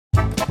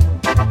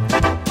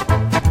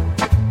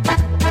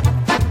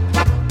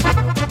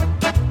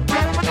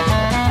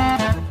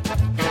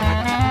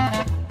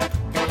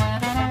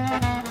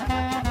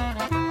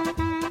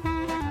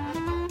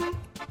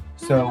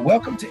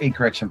Welcome to A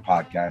Correction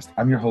Podcast.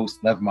 I'm your host,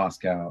 Lev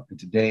Moscow, and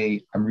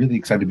today I'm really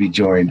excited to be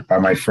joined by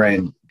my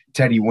friend,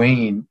 Teddy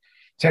Wayne.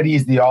 Teddy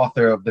is the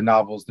author of the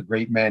novels The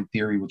Great Man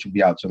Theory, which will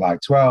be out July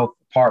 12th,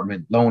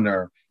 Apartment,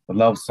 Loner, The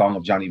Love Song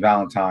of Johnny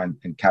Valentine,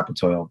 and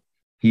Capitoil.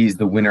 He's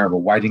the winner of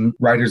a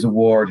Writers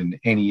Award and the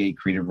NEA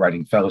Creative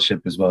Writing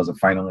Fellowship, as well as a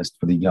finalist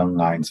for the Young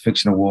Lions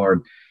Fiction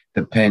Award,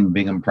 the Penn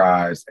Bingham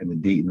Prize, and the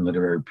Dayton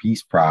Literary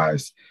Peace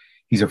Prize.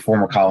 He's a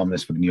former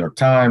columnist for the New York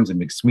Times and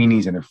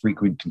McSweeney's and a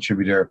frequent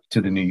contributor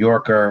to the New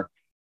Yorker.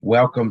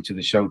 Welcome to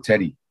the show,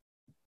 Teddy.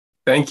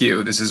 Thank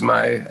you. This is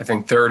my,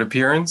 third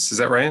appearance. Is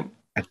that right?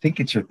 I think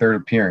it's your third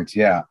appearance.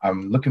 Yeah,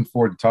 I'm looking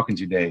forward to talking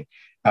to you today.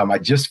 I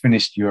just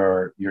finished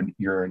your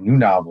new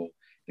novel,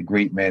 The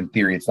Great Man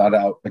Theory. It's not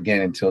out again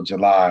until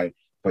July,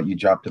 but you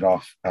dropped it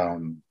off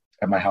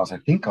at my house, I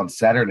think on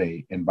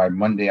Saturday. And by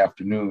Monday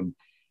afternoon,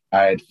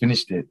 I had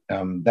finished it.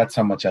 That's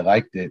how much I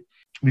liked it.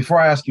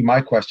 Before I ask you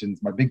my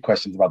big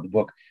questions about the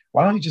book,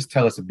 why don't you just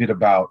tell us a bit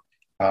about,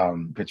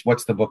 Rich,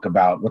 what's the book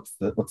about? What's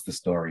the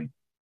story?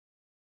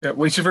 Yeah,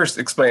 we should first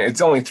explain. It's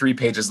only 3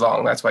 pages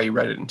long. That's why you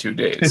read it in 2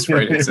 days,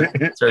 right? It's a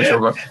very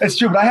short book. That's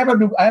true, but I have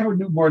a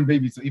newborn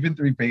baby, so even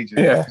 3 pages.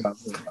 Yeah,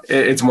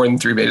 it's more than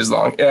 3 pages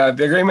long.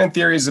 The Great Man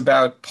Theory is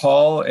about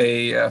Paul,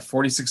 a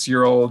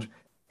 46-year-old,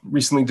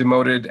 recently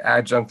demoted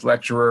adjunct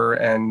lecturer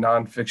and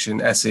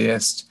nonfiction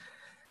essayist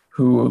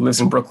who lives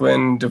in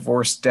Brooklyn,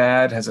 divorced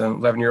dad, has an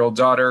 11-year-old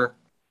daughter.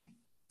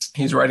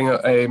 He's writing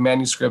a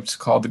manuscript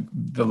called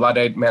the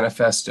Luddite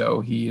Manifesto.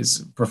 He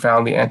is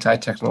profoundly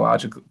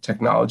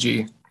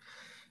anti-technology.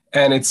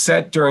 And it's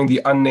set during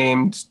the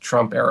unnamed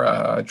Trump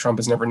era. Trump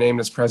is never named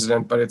as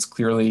president, but it's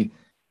clearly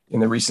in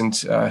the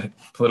recent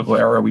political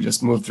era we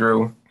just moved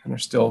through and are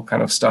still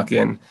kind of stuck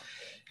in.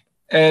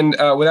 And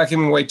without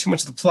giving away too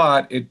much of the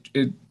plot,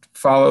 it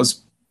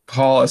follows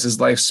Paul as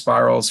his life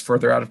spirals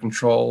further out of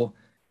control,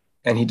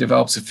 and he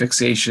develops a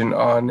fixation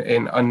on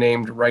an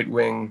unnamed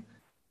right-wing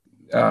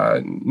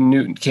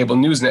cable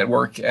news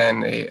network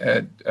and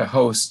a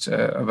host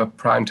of a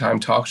primetime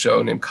talk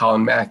show named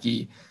Colin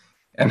Mackey,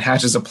 and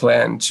hatches a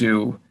plan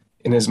to,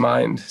 in his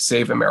mind,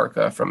 save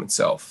America from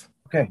itself.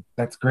 Okay,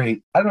 that's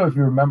great. I don't know if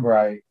you remember,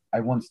 I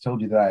once told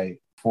you that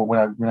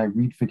when I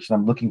read fiction,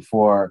 I'm looking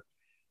for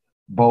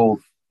both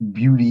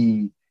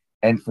beauty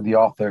and for the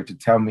author to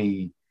tell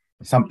me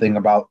something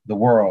about the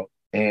world.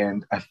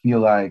 And I feel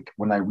like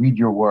when I read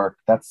your work,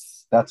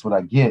 that's what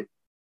I get.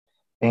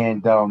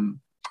 And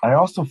I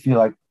also feel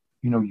like,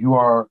 you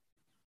are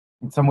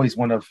in some ways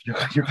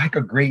you're like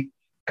a great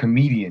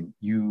comedian.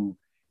 You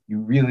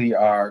really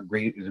are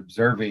great at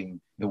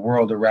observing the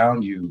world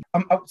around you.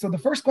 So the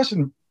first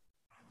question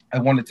I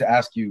wanted to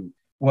ask you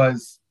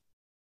was,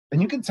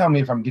 and you can tell me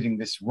if I'm getting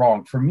this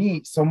wrong. For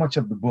me, so much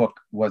of the book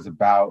was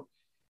about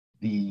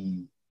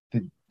the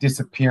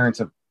disappearance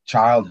of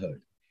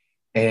childhood.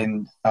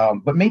 And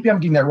but maybe I'm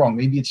getting that wrong.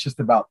 Maybe it's just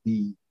about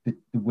the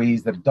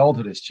ways that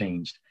adulthood has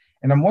changed.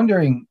 And I'm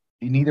wondering,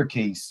 in either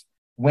case,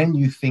 when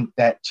you think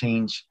that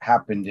change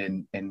happened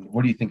and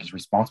what do you think is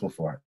responsible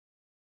for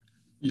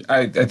it?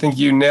 I think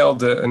you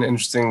nailed an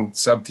interesting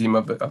sub-theme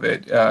of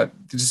it. The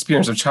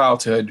disappearance of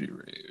childhood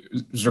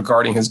is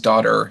regarding his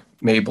daughter,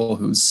 Mabel,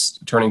 who's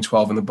turning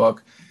 12 in the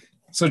book.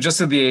 So just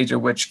at the age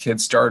at which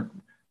kids start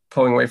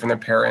pulling away from their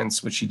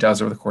parents, which he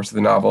does over the course of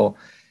the novel,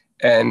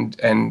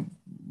 and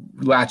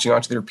latching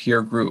onto their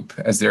peer group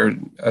as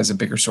a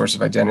bigger source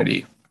of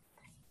identity.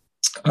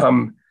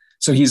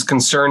 So he's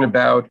concerned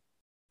about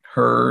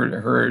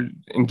her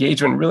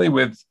engagement really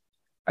with,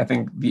 I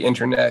think, the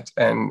internet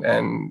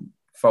and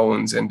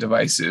phones and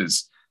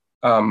devices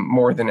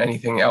more than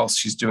anything else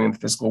she's doing in the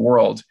physical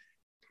world,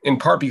 in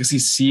part because he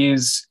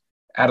sees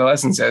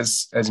adolescence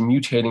as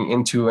mutating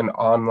into an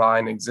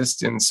online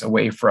existence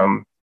away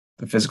from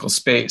the physical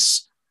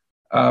space.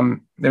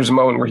 There's a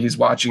moment where he's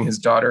watching his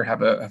daughter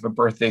have a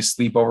birthday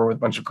sleepover with a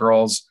bunch of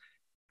girls,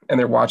 and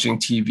they're watching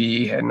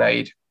TV at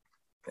night.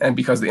 And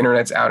because the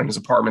internet's out in his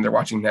apartment, they're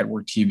watching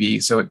network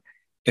TV. So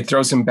it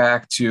throws him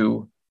back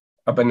to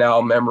a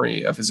banal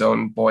memory of his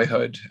own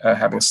boyhood,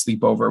 having a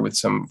sleepover with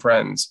some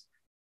friends.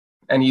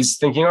 And he's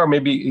thinking, or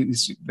maybe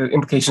the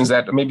implication is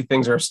that maybe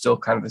things are still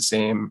kind of the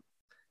same.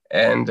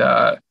 And,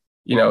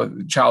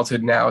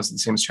 childhood now is the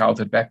same as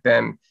childhood back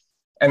then.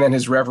 And then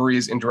his reverie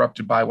is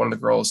interrupted by one of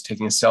the girls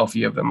taking a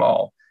selfie of them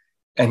all.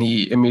 And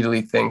he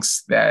immediately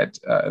thinks that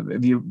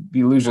the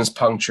illusion is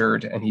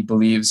punctured, and he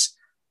believes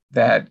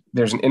that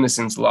there's an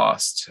innocence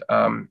lost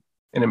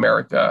in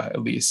America,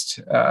 at least,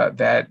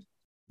 that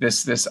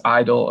this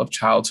idol of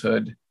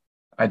childhood,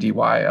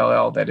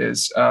 IDYLL, that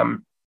is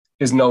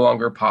no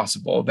longer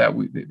possible, that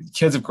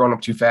kids have grown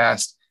up too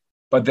fast,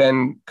 but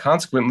then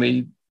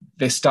consequently,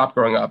 they stop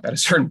growing up at a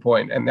certain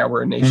point, and now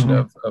we're a nation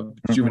of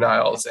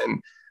juveniles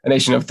and a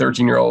nation of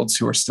 13-year-olds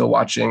who are still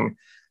watching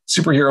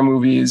superhero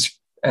movies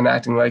and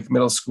acting like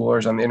middle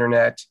schoolers on the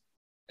internet.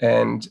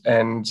 And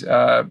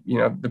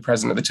the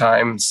president at the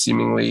time,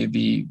 seemingly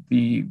the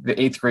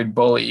 8th grade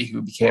bully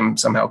who became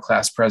somehow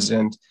class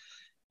president,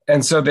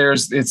 And so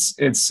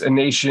it's a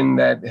nation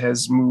that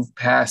has moved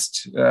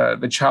past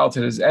the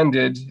childhood has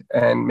ended,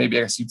 and maybe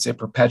I guess you'd say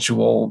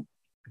perpetual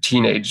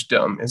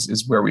teenagedom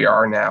is where we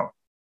are now.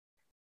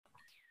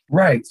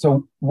 Right.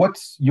 So,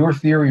 what's your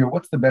theory, or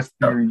what's the best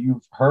Oh, theory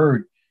you've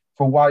heard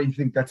for why you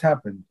think that's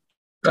happened?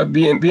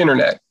 the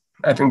internet.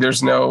 I think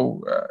there's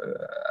no.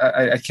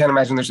 I can't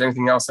imagine there's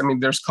anything else. I mean,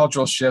 there's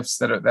cultural shifts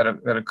that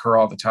occur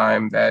all the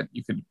time that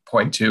you could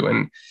point to,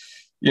 and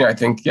I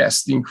think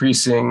yes,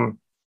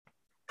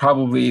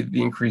 probably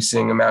the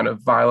increasing amount of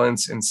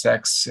violence and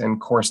sex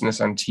and coarseness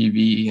on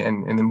TV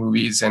and in the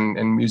movies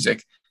and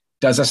music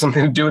does have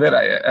something to do with it.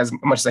 As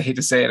much as I hate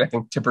to say it, I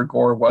think Tipper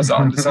Gore was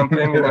onto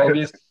something in the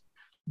 90s.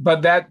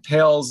 But that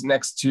pales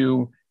next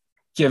to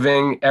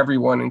giving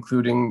everyone,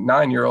 including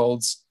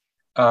 9-year-olds,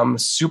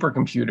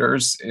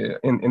 supercomputers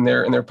in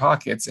their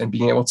pockets and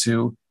being able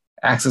to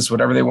access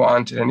whatever they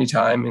want at any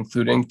time,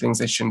 including things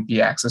they shouldn't be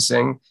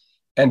accessing,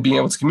 and being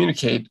able to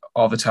communicate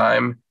all the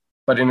time,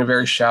 but in a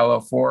very shallow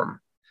form.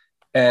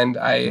 And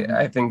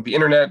I think the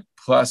internet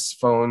plus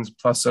phones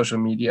plus social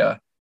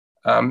media.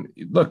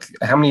 Look,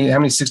 how many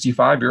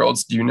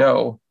 65-year-olds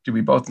do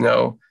we both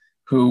know,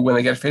 who, when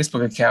they get a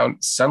Facebook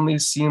account, suddenly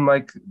seem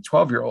like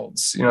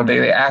 12-year-olds?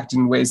 They act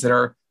in ways that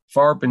are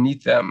far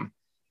beneath them.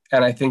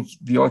 And I think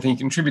the only thing you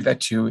can attribute that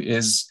to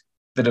is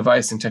the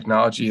device and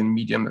technology and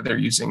medium that they're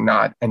using,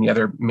 not any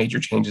other major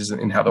changes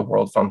in how the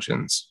world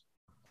functions.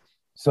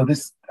 So,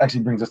 this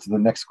actually brings us to the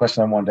next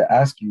question I wanted to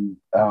ask you.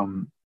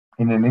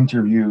 In an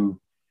interview,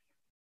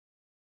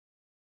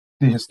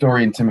 the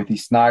historian Timothy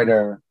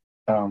Snyder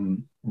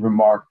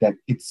remarked that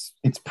it's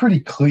pretty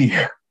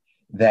clear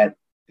that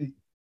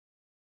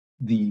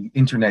the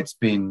internet's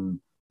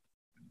been,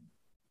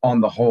 on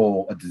the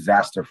whole, a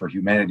disaster for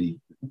humanity.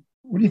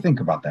 What do you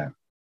think about that?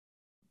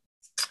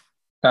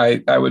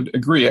 I would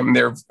agree. I mean,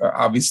 there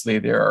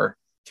are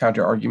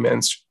counter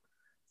arguments.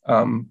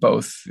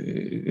 Both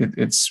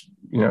it's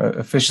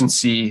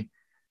efficiency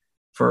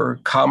for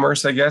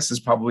commerce, I guess, is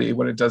probably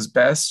what it does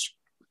best.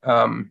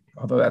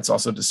 Although that's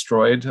also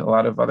destroyed a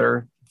lot of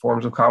other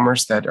forms of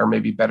commerce that are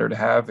maybe better to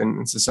have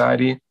in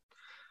society.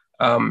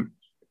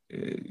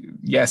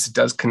 Yes, it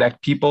does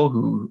connect people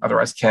who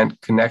otherwise can't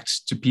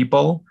connect to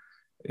people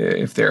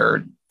if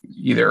they're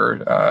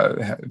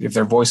if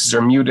their voices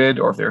are muted,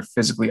 or if they're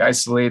physically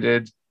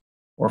isolated,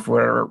 or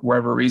for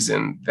whatever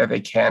reason that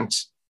they can't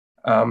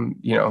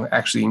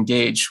actually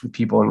engage with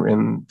people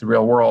in the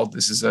real world.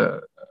 This is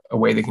a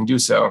way they can do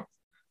so.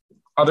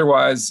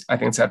 Otherwise, I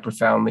think it's had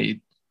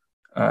profoundly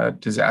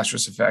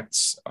disastrous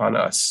effects on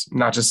us,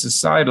 not just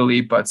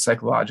societally, but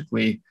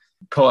psychologically.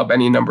 Pull up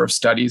any number of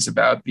studies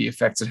about the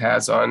effects it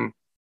has on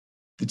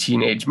the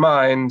teenage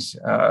mind.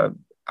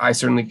 I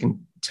certainly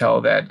can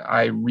tell that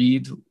I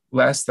read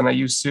less than I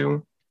used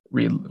to,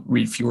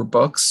 read fewer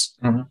books,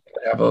 Mm-hmm.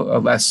 have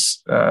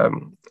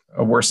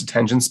a worse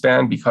attention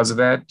span because of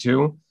that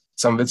too.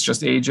 Some of it's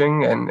just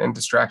aging and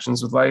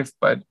distractions with life,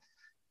 but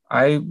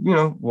I'll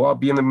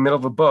be in the middle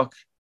of a book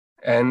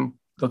and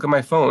look at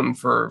my phone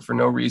for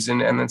no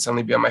reason, and then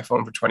suddenly be on my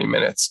phone for 20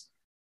 minutes.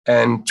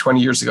 And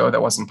 20 years ago,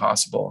 that wasn't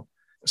possible.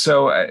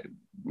 So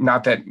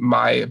not that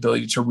my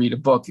ability to read a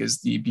book is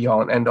the be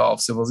all and end all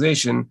of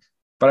civilization,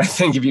 but I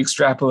think if you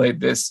extrapolate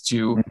this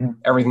to Mm-hmm.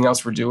 everything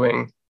else we're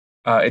doing,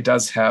 it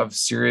does have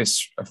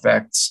serious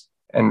effects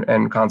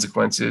and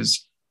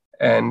consequences.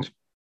 And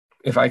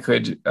if I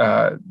could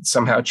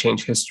somehow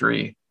change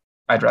history,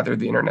 I'd rather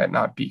the internet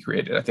not be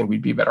created. I think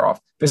we'd be better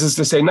off. This is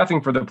to say nothing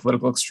for the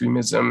political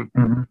extremism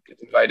Mm-hmm.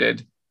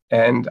 invited.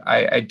 And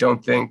I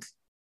don't think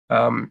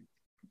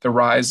the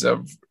rise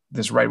of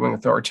this right-wing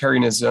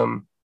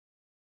authoritarianism,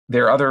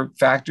 there are other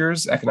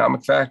factors,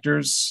 economic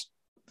factors,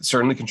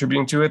 certainly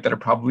contributing to it, that are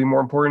probably more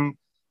important.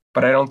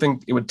 But I don't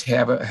think it would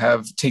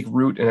take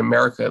root in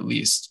America, at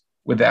least,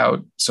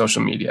 without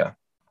social media.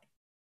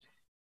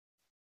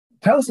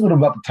 Tell us a little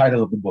about the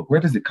title of the book. Where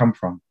does it come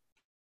from?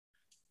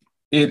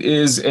 It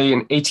is an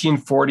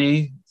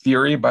 1840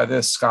 theory by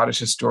the Scottish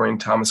historian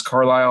Thomas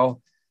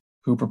Carlyle,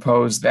 who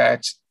proposed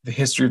that the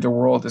history of the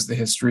world is the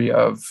history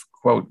of,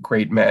 quote,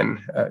 great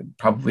men,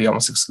 probably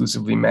almost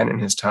exclusively men in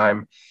his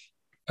time,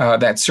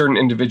 that certain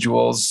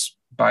individuals,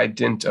 by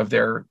dint of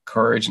their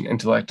courage and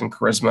intellect and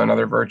charisma and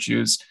other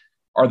virtues,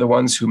 are the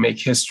ones who make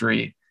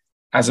history,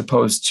 as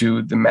opposed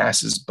to the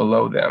masses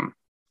below them.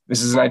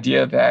 This is an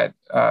idea that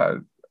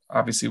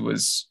obviously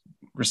was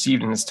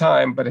received in his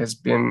time, but has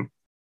been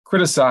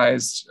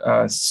criticized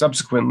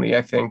subsequently,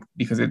 I think,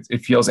 because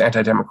it feels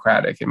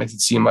anti-democratic. It makes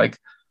it seem like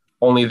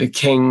only the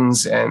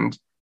kings and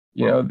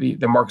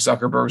the Mark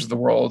Zuckerbergs of the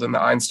world and the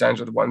Einsteins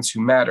are the ones who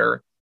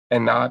matter,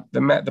 and not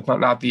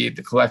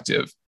the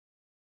collective.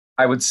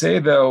 I would say,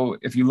 though,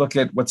 if you look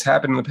at what's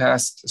happened in the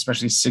past,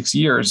 especially 6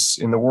 years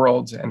in the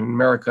world and in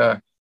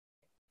America,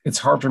 it's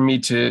hard for me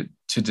to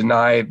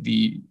deny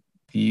the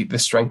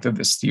strength of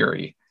this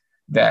theory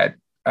that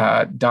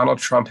Donald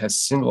Trump has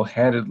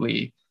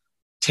single-handedly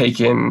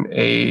taken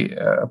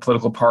a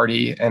political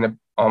party and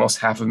almost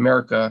half of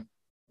America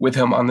with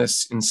him on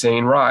this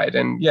insane ride.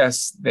 And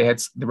yes, the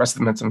rest of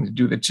them had something to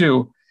do with it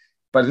too.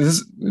 But it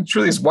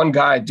truly is one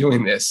guy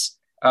doing this.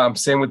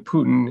 Same with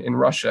Putin in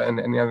Russia and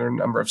the other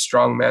number of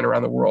strong men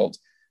around the world.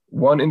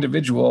 One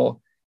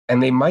individual,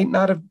 and they might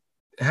not have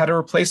had a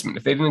replacement.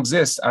 If they didn't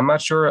exist, I'm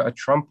not sure a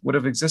Trump would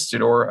have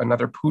existed or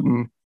another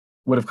Putin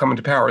would have come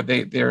into power.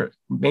 There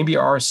maybe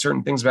are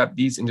certain things about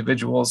these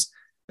individuals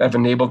that have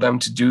enabled them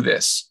to do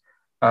this.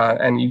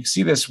 And you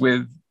see this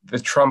with the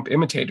Trump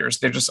imitators.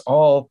 They're just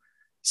all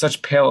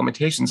such pale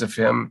imitations of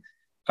him.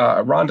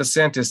 Ron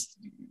DeSantis,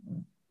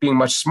 being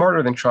much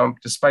smarter than Trump,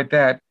 despite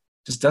that,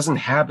 just doesn't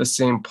have the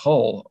same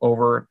pull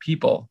over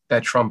people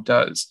that Trump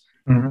does.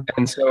 Mm-hmm.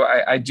 And so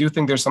I do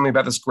think there's something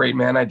about this great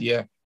man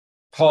idea.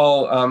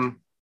 Paul,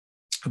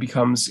 who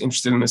becomes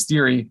interested in this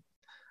theory,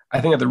 I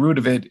think at the root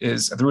of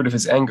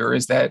his anger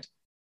is that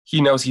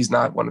he knows he's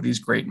not one of these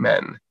great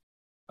men.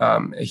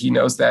 He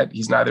knows that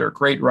he's neither a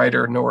great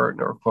writer nor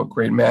quote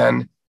great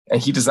man,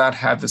 and he does not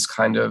have this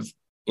kind of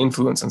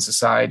influence on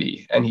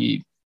society. And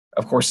he,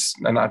 of course,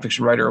 a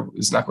nonfiction writer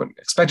is not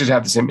expected to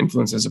have the same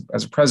influence as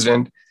a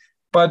president.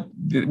 But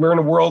we're in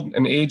a world,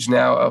 an age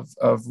now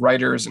of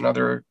writers and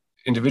other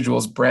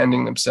individuals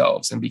branding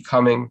themselves and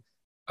becoming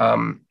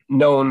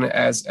known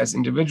as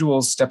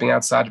individuals stepping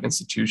outside of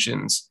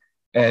institutions.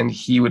 And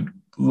he would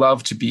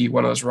love to be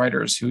one of those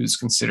writers who's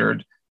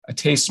considered a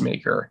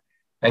tastemaker,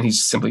 and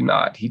he's simply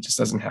not. He just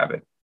doesn't have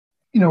it.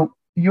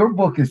 Your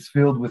book is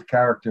filled with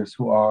characters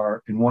who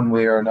are, in one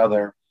way or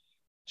another,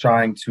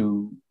 trying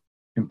to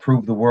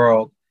improve the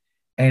world.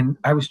 And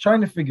I was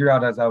trying to figure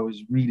out as I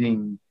was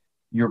reading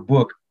your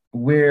book,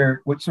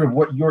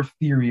 what your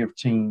theory of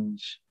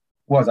change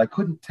was. I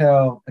couldn't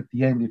tell at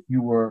the end if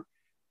you were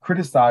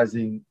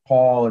criticizing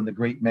Paul and the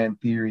great man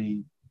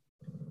theory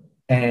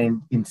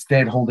and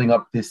instead holding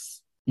up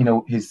this,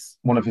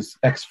 one of his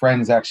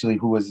ex-friends actually,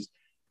 who was,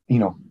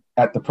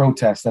 at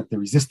the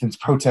resistance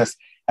protest,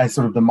 as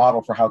sort of the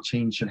model for how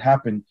change should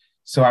happen.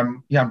 So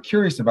I'm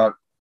curious about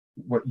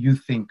what you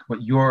think,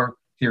 what your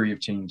theory of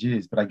change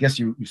is, but I guess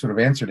you sort of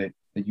answered it,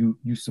 that you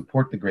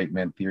support the great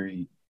man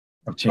theory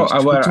of change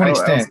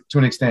to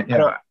an extent.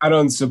 Yeah. I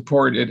don't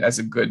support it as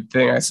a good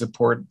thing. I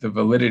support the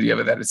validity of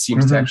it, that it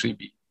seems to actually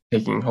be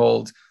taking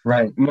hold.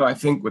 Right. No, I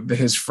think with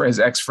his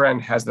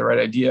ex-friend has the right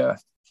idea.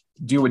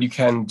 Do what you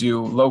can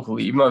do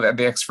locally, even though that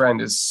the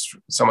ex-friend is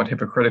somewhat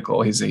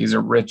hypocritical. He's a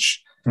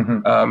rich,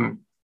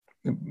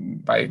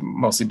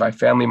 mostly by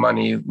family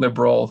money,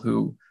 liberal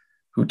who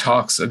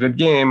talks a good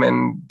game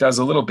and does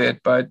a little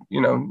bit, but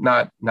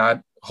not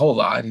a whole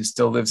lot. He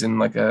still lives in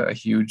like a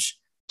huge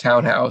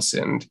townhouse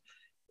and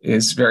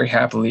is very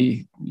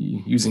happily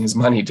using his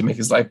money to make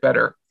his life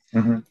better.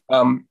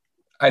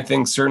 I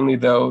think certainly,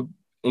 though,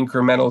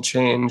 incremental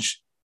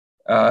change,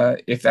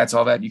 if that's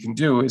all that you can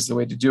do, is the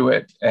way to do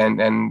it,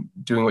 and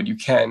doing what you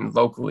can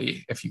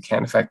locally if you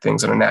can't affect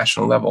things on a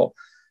national level.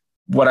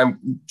 What I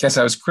guess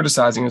I was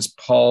criticizing is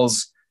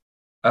Paul's,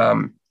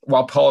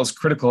 while Paul is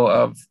critical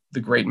of the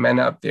great men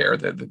out there,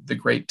 the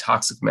great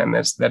toxic men,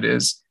 that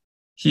is,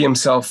 he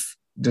himself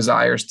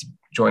desires to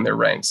join their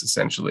ranks,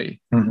 essentially,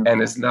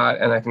 and is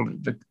not. And I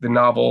think the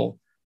novel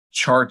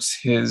charts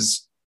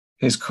his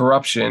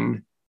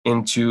corruption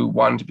into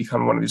wanting to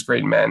become one of these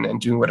great men and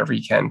doing whatever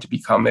he can to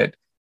become it,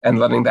 and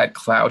letting that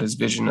cloud his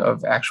vision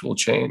of actual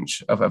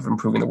change, of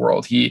improving the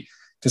world. He,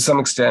 to some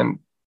extent,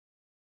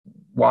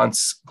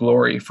 wants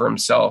glory for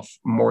himself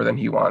more than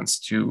he wants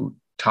to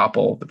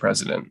topple the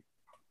president.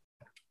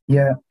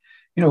 Yeah.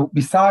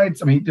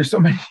 Besides, there's so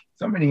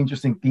many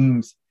interesting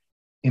themes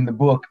in the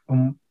book.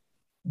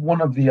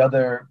 One of the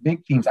other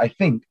big themes, I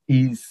think,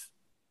 is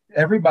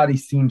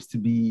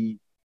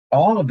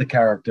all of the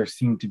characters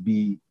seem to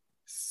be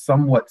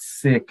somewhat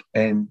sick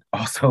and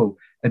also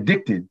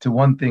addicted to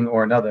one thing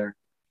or another.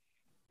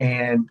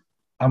 And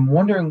I'm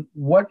wondering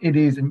what it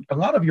is. And a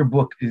lot of your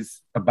book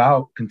is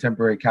about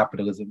contemporary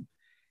capitalism.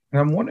 And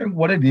I'm wondering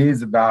what it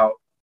is about,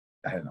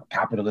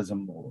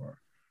 capitalism or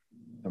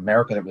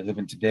America that we live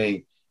in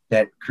today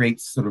that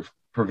creates sort of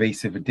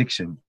pervasive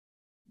addiction.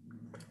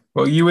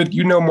 Well,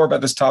 you know more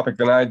about this topic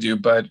than I do,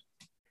 but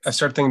I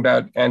started thinking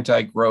about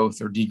anti-growth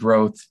or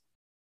degrowth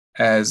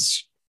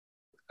as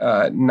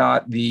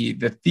not the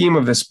theme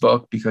of this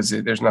book, because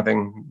there's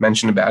nothing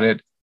mentioned about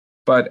it,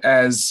 but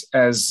as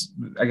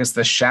I guess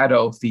the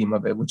shadow theme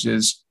of it, which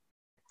is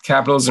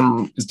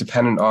capitalism is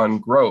dependent on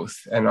growth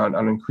and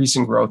on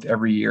increasing growth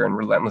every year and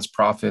relentless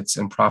profits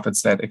and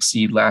profits that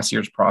exceed last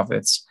year's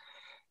profits.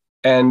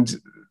 And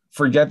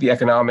forget the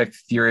economic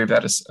theory of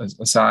that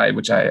aside,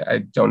 which I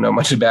don't know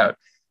much about.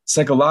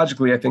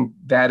 Psychologically, I think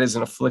that is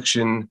an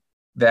affliction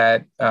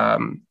that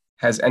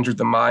has entered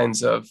the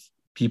minds of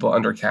people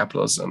under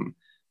capitalism.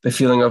 The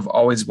feeling of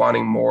always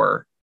wanting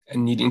more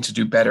and needing to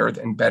do better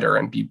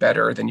and be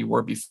better than you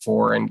were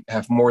before and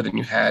have more than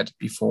you had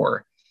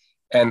before.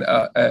 And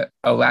a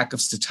lack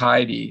of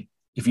satiety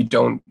if you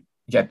don't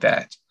get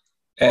that.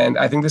 And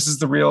I think this is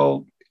the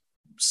real,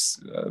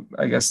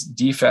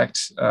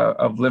 defect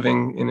of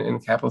living in a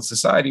capitalist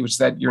society, which is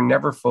that you're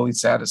never fully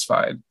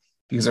satisfied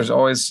because there's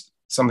always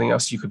something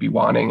else you could be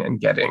wanting and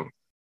getting.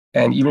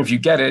 And even if you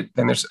get it,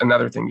 then there's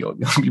another thing you'll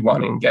be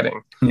wanting and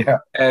getting. Yeah.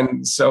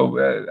 And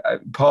so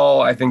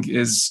Paul, I think,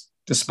 is,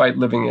 despite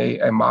living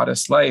a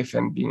modest life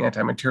and being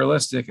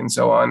anti-materialistic and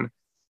so on,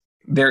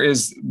 there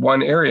is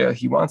one area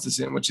he wants us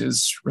in, which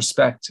is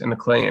respect and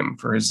acclaim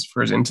for his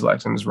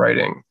intellect and his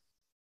writing.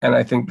 And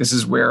I think this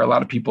is where a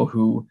lot of people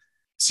who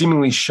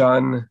seemingly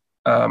shun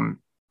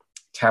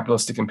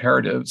capitalistic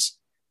imperatives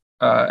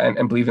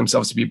and believe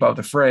themselves to be above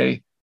the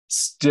fray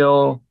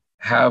still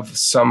have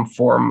some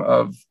form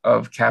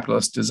of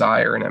capitalist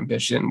desire and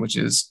ambition, which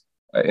is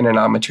in a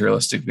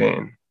non-materialistic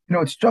vein.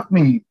 It struck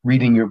me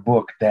reading your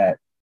book that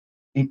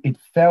it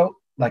felt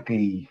like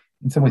in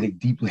some ways, a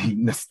deeply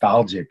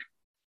nostalgic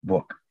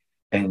book.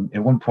 And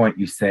at one point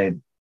you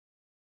said,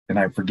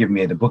 and forgive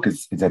me, the book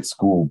is at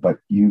school, but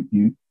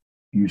you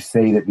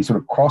say that we sort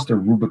of crossed a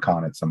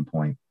Rubicon at some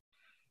point.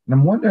 And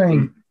I'm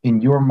wondering,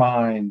 in your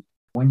mind,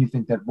 when you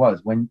think that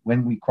was, when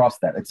we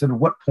crossed that, at sort of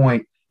what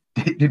point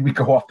did we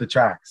go off the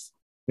tracks?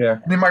 Yeah.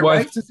 And am I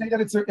right to say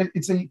that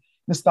it's a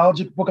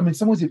nostalgic book? I mean, in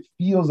some ways it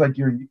feels like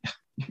you're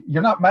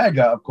not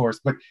MAGA, of course,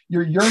 but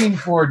you're yearning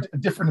for a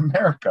different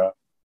America.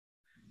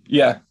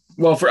 Yeah.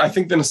 Well, I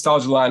think the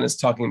nostalgia line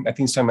is I think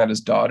he's talking about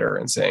his daughter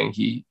and saying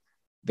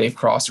they've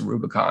crossed a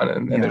Rubicon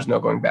and there's no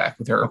going back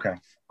with her. Okay.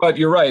 But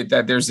you're right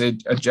that there's a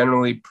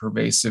generally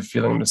pervasive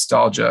feeling of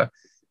nostalgia.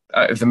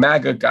 If the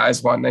MAGA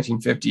guys want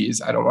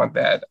 1950s, I don't want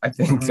that. I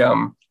think,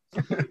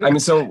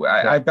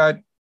 I've got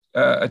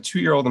a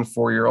 2-year-old and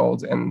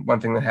 4-year-old. And one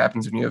thing that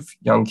happens when you have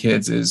young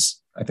kids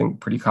is, I think,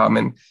 pretty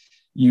common.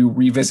 You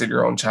revisit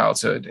your own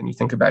childhood and you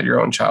think about your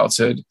own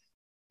childhood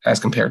as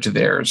compared to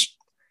theirs.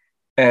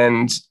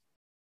 And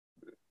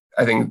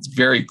I think it's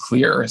very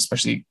clear,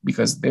 especially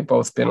because they've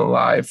both been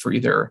alive for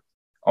either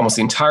almost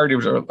the entirety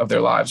of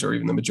their lives or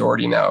even the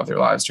majority now of their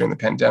lives during the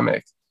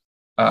pandemic,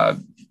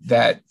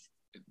 that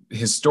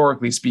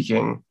historically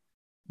speaking,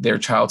 their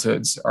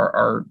childhoods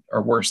are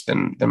worse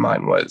than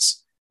mine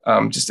was,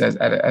 just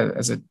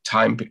as a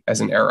time, as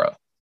an era,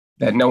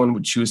 that no one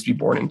would choose to be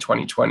born in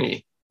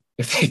 2020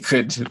 if they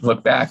could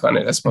look back on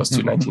it as opposed to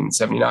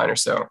 1979 or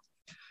so.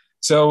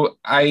 So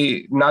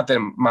not that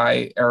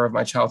my era of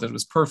my childhood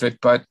was perfect,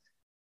 but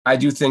I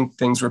do think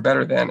things were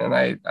better then. And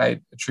I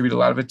attribute a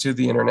lot of it to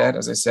the internet,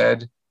 as I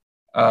said.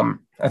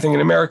 I think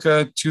in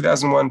America,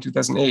 2001,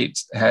 2008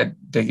 had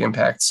big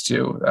impacts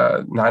too.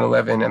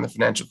 9/11 and the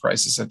financial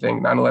crisis. I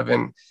think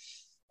 9/11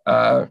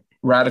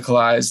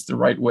 radicalized the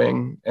right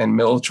wing and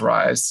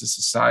militarized the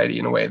society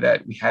in a way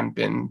that we hadn't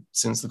been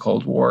since the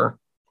Cold War.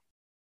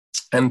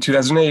 And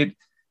 2008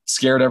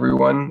 scared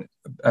everyone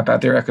about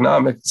their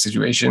economic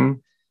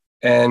situation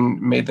and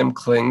made them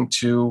cling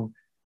to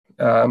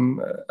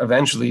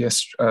eventually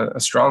a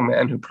strong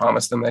man who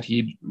promised them that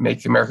he'd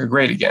make America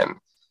great again.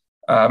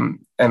 And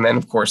then,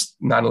 of course,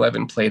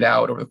 9/11 played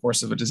out over the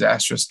course of a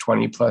disastrous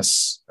 20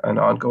 plus an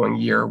ongoing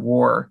year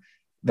war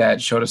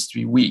that showed us to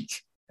be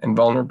weak and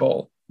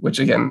vulnerable, which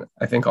again,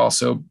 I think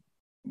also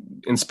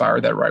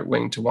inspired that right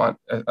wing to want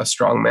a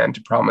strong man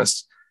to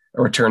promise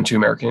a return to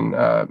American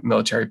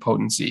military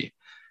potency.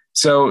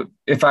 So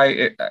if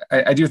I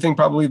do think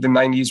probably the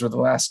 90s were the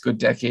last good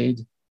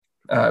decade.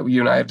 You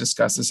and I have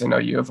discussed this. I know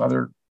you have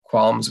other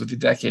qualms with the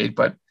decade,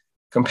 but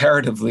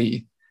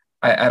comparatively,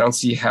 I don't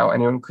see how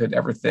anyone could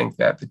ever think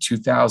that the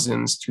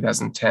 2000s,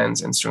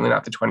 2010s, and certainly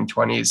not the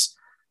 2020s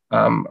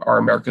are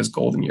America's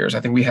golden years. I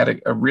think we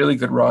had a really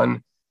good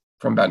run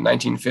from about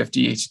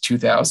 1950 to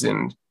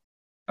 2000,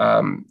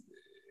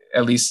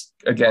 at least,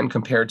 again,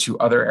 compared to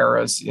other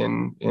eras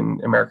in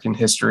American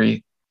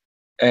history.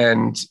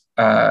 And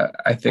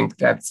I think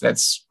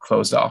that's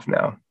closed off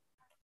now.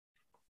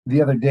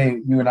 The other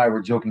day, you and I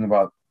were joking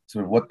about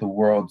sort of what the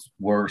world's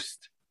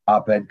worst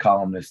op-ed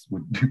columnist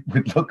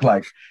would look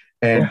like.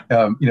 And,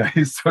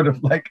 it's sort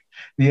of like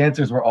the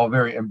answers were all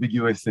very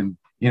ambiguous. And,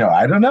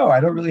 I don't know. I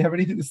don't really have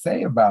anything to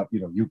say about,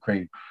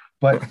 Ukraine.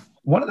 But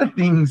one of the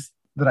things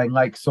that I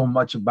like so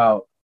much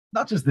about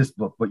not just this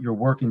book, but your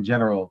work in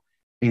general,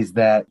 is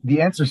that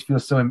the answers feel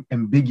so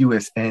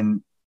ambiguous.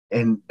 And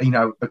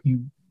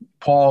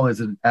Paul is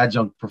an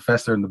adjunct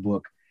professor in the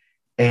book.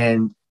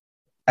 And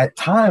at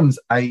times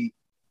I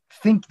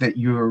think that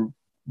you're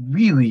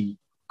really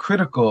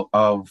critical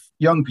of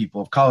young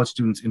people, of college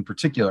students in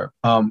particular.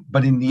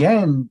 But in the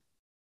end,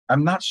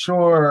 I'm not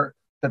sure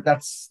that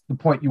that's the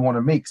point you want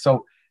to make.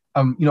 So,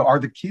 are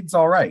the kids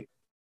all right?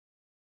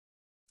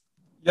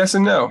 Yes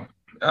and no.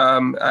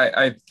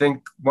 I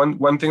think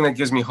one thing that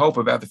gives me hope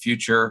about the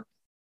future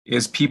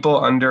is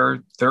people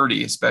under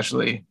 30,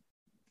 especially,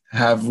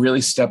 have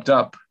really stepped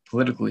up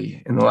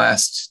politically in the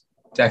last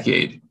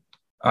decade,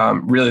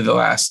 really the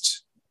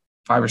last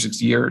 5 or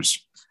 6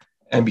 years,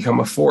 and become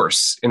a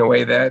force in a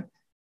way that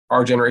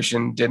our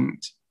generation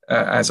didn't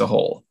as a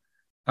whole.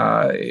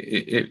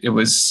 It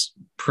was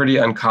pretty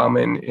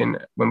uncommon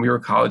when we were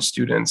college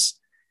students.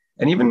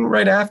 And even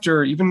right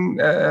after,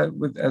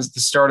 as the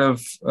start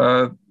of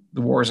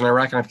the wars in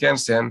Iraq and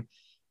Afghanistan,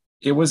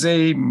 it was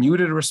a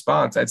muted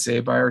response, I'd say,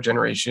 by our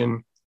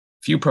generation.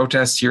 Few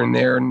protests here and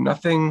there,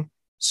 nothing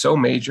so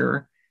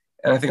major.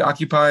 And I think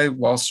Occupy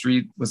Wall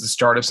Street was the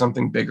start of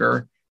something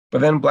bigger.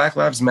 But then Black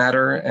Lives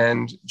Matter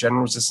and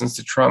general resistance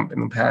to Trump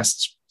in the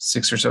past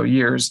 6 or so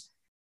years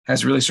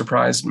has really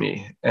surprised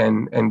me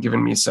and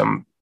given me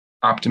some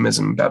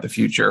optimism about the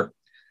future.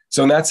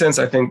 So in that sense,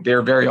 I think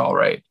they're very all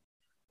right.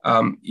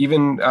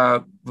 Even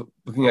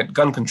looking at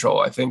gun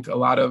control, I think a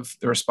lot of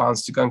the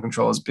response to gun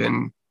control has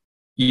been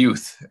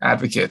youth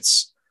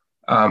advocates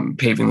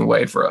paving the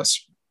way for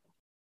us.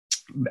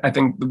 I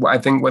think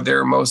what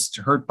they're most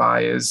hurt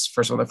by is,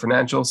 first of all, the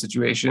financial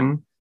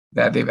situation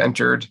that they've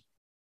entered,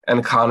 an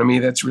economy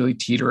that's really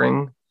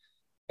teetering,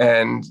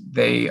 and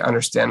they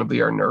understandably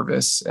are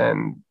nervous,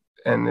 and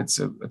it's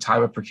a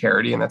time of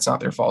precarity, and that's not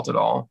their fault at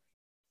all.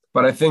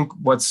 But I think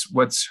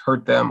what's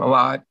hurt them a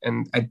lot,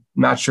 and I'm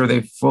not sure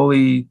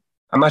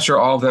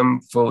all of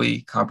them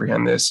fully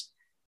comprehend this,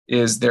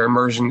 is their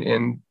immersion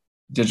in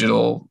a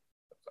digital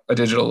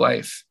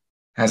life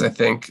has, I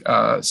think,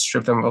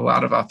 stripped them of a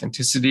lot of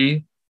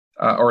authenticity,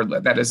 or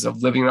that is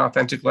of living an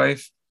authentic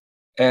life,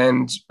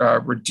 and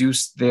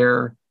reduced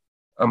their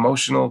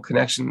emotional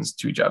connections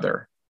to each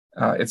other.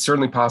 It's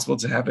certainly possible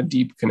to have a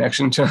deep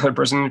connection to another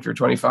person if you're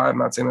 25. I'm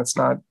not saying that's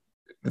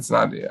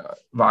not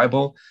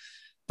viable,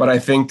 but I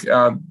think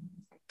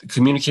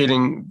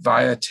communicating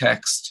via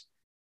text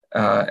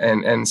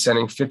and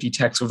sending 50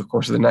 texts over the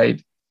course of the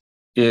night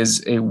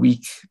is a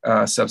weak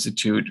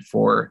substitute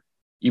for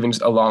even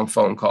just a long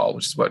phone call,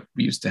 which is what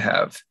we used to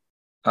have,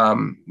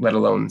 let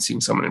alone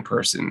seeing someone in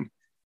person.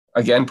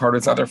 Again, part of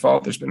it's not their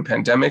fault. There's been a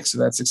pandemic, so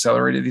that's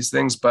accelerated these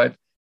things. But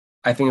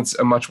I think it's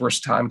a much worse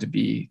time to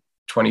be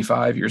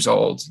 25 years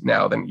old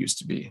now than it used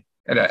to be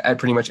at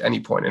pretty much any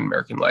point in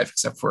American life,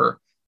 except for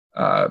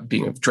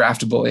being of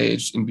draftable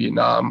age in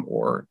Vietnam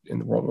or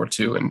in World War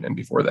II and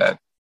before that.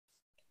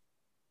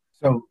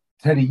 So,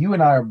 Teddy, you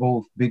and I are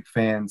both big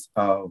fans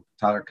of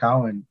Tyler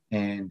Cowen,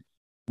 and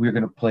we're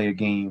going to play a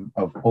game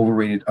of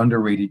overrated,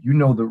 underrated. You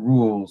know the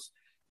rules,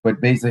 but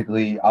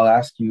basically I'll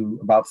ask you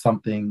about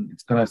something.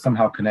 It's going to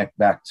somehow connect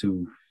back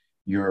to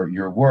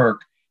your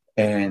work,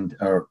 and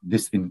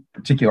this in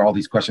particular, all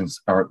these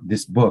questions are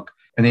this book.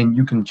 And then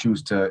you can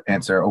choose to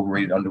answer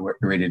overrated,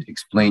 underrated,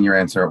 explain your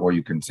answer, or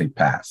you can say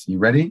pass. You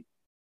ready?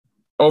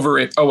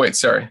 Overrated. Oh, wait,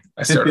 sorry.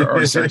 I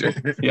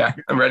started. Yeah,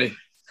 I'm ready.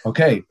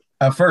 Okay.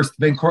 First,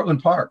 Van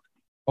Cortlandt Park,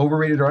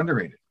 overrated or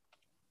underrated?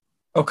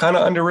 Oh, kind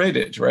of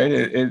underrated, right?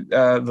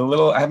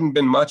 I haven't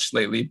been much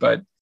lately,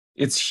 but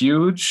it's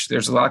huge.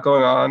 There's a lot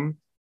going on,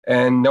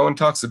 and no one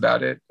talks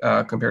about it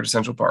compared to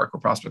Central Park or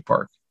Prospect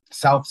Park.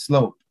 South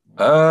Slope.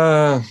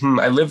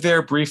 I lived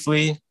there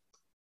briefly.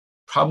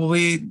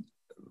 Probably,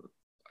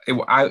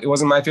 it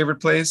wasn't my favorite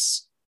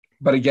place,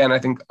 but again, I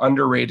think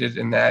underrated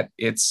in that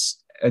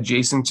it's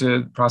adjacent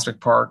to Prospect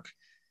Park.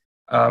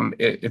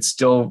 It's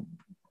still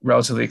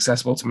relatively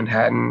accessible to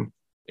Manhattan.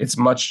 It's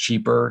much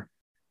cheaper.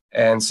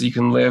 And so you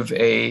can live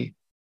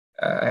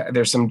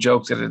there's some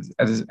jokes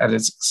at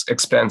its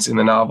expense in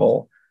the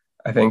novel.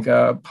 I think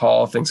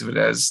Paul thinks of it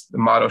as the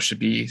motto should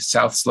be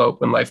South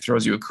Slope when life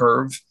throws you a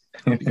curve,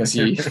 because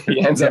he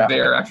ends up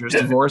there after his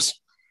divorce.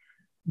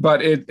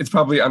 But it's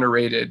probably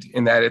underrated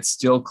in that it's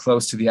still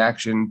close to the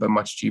action, but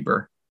much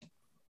cheaper.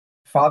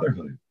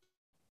 Fatherhood.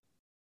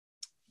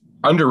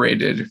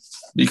 Underrated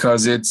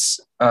because it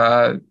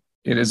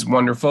is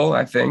wonderful,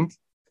 I think,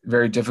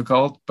 very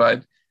difficult,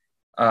 but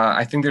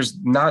I think there's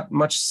not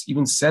much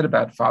even said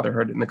about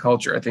fatherhood in the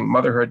culture. I think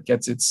motherhood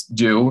gets its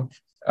due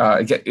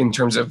in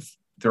terms of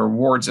the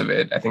rewards of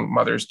it. I think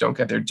mothers don't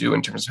get their due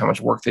in terms of how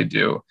much work they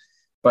do.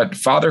 But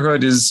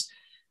fatherhood is,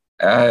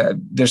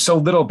 there's so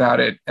little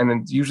about it, and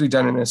it's usually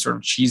done in a sort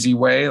of cheesy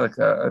way, like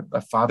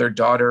a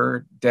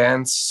father-daughter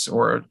dance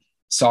or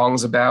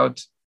songs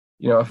about,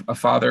 a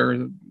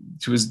father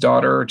to his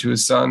daughter or to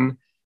his son.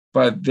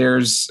 But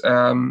there's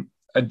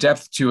a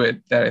depth to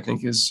it that I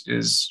think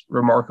is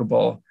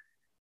remarkable.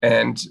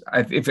 And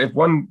if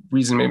one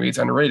reason maybe it's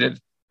underrated,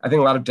 I think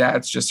a lot of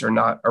dads just are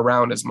not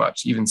around as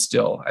much, even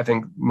still. I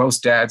think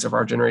most dads of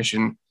our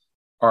generation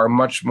are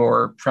much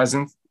more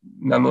present,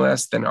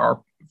 nonetheless, than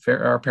our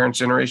parents'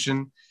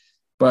 generation.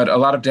 But a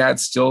lot of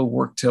dads still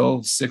work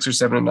till 6 or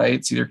 7 at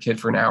night, see their kid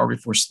for an hour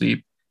before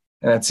sleep,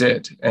 and that's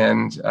it.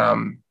 And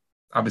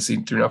obviously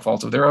through no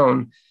fault of their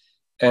own.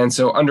 And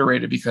so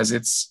underrated because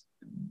it's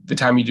the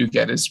time you do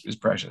get is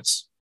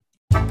precious.